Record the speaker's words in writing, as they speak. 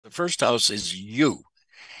The first house is you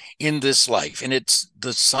in this life. And it's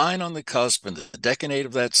the sign on the cusp and the decade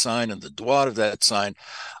of that sign and the dwat of that sign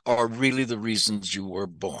are really the reasons you were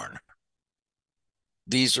born.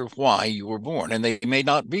 These are why you were born. And they may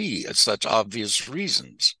not be such obvious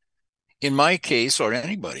reasons. In my case, or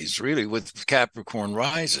anybody's really, with Capricorn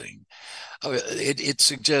rising, it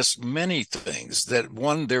suggests many things. That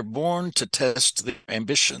one, they're born to test their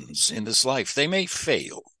ambitions in this life. They may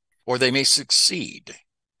fail or they may succeed,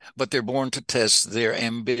 but they're born to test their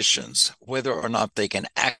ambitions, whether or not they can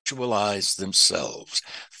actualize themselves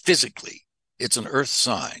physically. It's an earth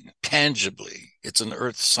sign. Tangibly, it's an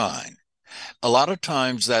earth sign. A lot of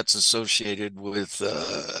times that's associated with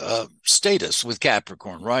status, with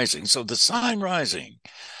Capricorn rising. So the sign rising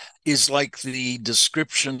is like the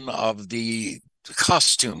description of the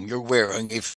costume you're wearing if